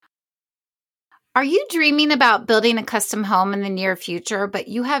Are you dreaming about building a custom home in the near future, but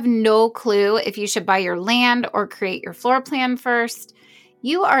you have no clue if you should buy your land or create your floor plan first?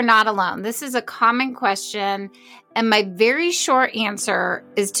 You are not alone. This is a common question, and my very short answer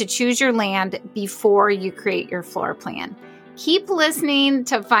is to choose your land before you create your floor plan. Keep listening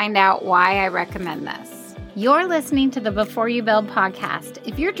to find out why I recommend this. You're listening to the Before You Build podcast.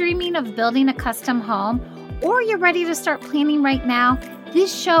 If you're dreaming of building a custom home or you're ready to start planning right now,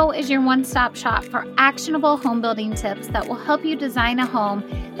 this show is your one-stop shop for actionable home building tips that will help you design a home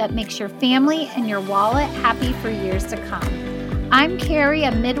that makes your family and your wallet happy for years to come. I'm Carrie,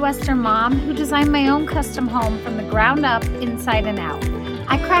 a Midwestern mom who designed my own custom home from the ground up, inside and out.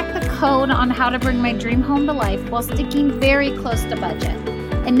 I cracked the code on how to bring my dream home to life while sticking very close to budget.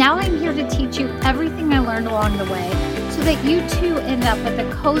 And now I'm here to teach you everything I learned along the way so that you too end up with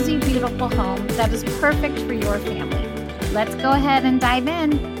a cozy, beautiful home that is perfect for your family. Let's go ahead and dive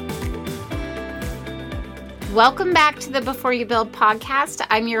in. Welcome back to the Before You Build podcast.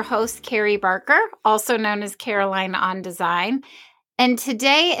 I'm your host, Carrie Barker, also known as Caroline on Design. And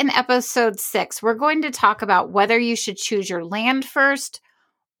today in episode 6, we're going to talk about whether you should choose your land first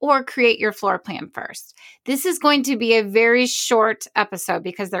or create your floor plan first. This is going to be a very short episode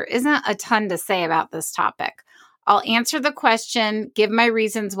because there isn't a ton to say about this topic. I'll answer the question, give my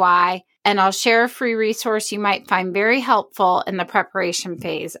reasons why, and I'll share a free resource you might find very helpful in the preparation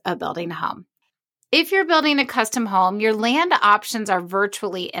phase of building a home. If you're building a custom home, your land options are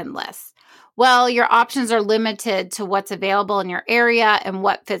virtually endless. Well, your options are limited to what's available in your area and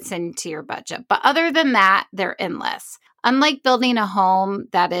what fits into your budget. But other than that, they're endless. Unlike building a home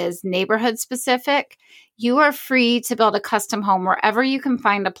that is neighborhood specific, you are free to build a custom home wherever you can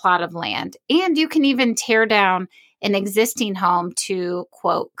find a plot of land. And you can even tear down an existing home to,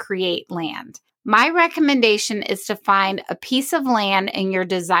 quote, create land. My recommendation is to find a piece of land in your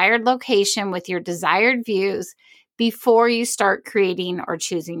desired location with your desired views before you start creating or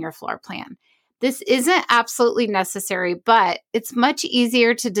choosing your floor plan. This isn't absolutely necessary, but it's much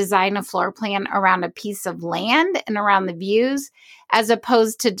easier to design a floor plan around a piece of land and around the views as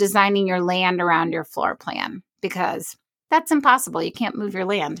opposed to designing your land around your floor plan, because that's impossible. You can't move your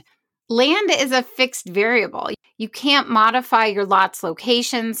land. Land is a fixed variable. You can't modify your lot's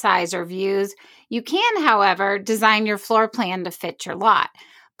location, size, or views. You can, however, design your floor plan to fit your lot.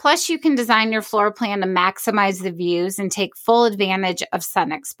 Plus, you can design your floor plan to maximize the views and take full advantage of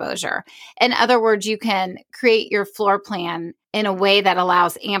sun exposure. In other words, you can create your floor plan in a way that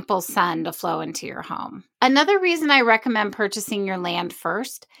allows ample sun to flow into your home. Another reason I recommend purchasing your land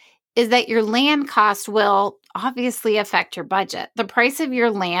first is that your land cost will obviously affect your budget. The price of your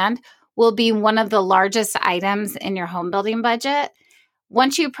land will be one of the largest items in your home building budget.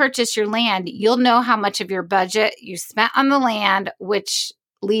 Once you purchase your land, you'll know how much of your budget you spent on the land, which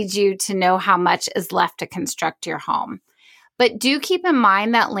leads you to know how much is left to construct your home. But do keep in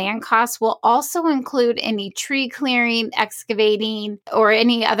mind that land costs will also include any tree clearing, excavating, or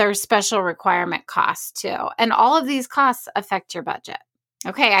any other special requirement costs too. And all of these costs affect your budget.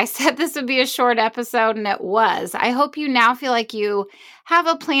 Okay, I said this would be a short episode, and it was. I hope you now feel like you have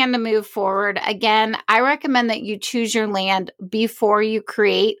a plan to move forward. Again, I recommend that you choose your land before you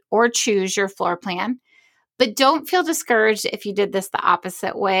create or choose your floor plan. But don't feel discouraged if you did this the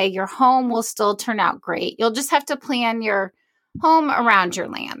opposite way. Your home will still turn out great. You'll just have to plan your home around your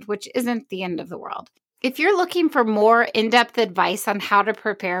land, which isn't the end of the world. If you're looking for more in-depth advice on how to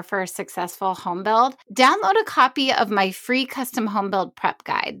prepare for a successful home build, download a copy of my free custom home build prep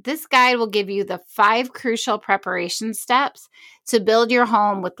guide. This guide will give you the 5 crucial preparation steps to build your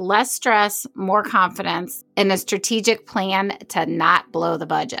home with less stress, more confidence, and a strategic plan to not blow the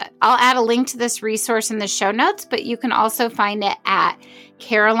budget. I'll add a link to this resource in the show notes, but you can also find it at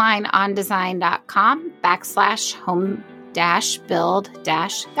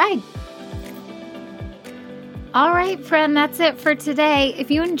carolineondesign.com/home-build-guide. All right, friend, that's it for today. If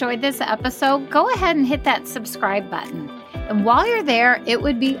you enjoyed this episode, go ahead and hit that subscribe button. And while you're there, it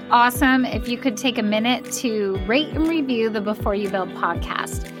would be awesome if you could take a minute to rate and review the Before You Build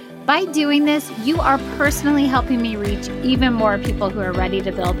podcast. By doing this, you are personally helping me reach even more people who are ready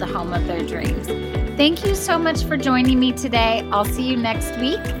to build the home of their dreams. Thank you so much for joining me today. I'll see you next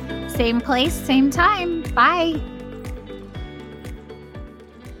week. Same place, same time. Bye.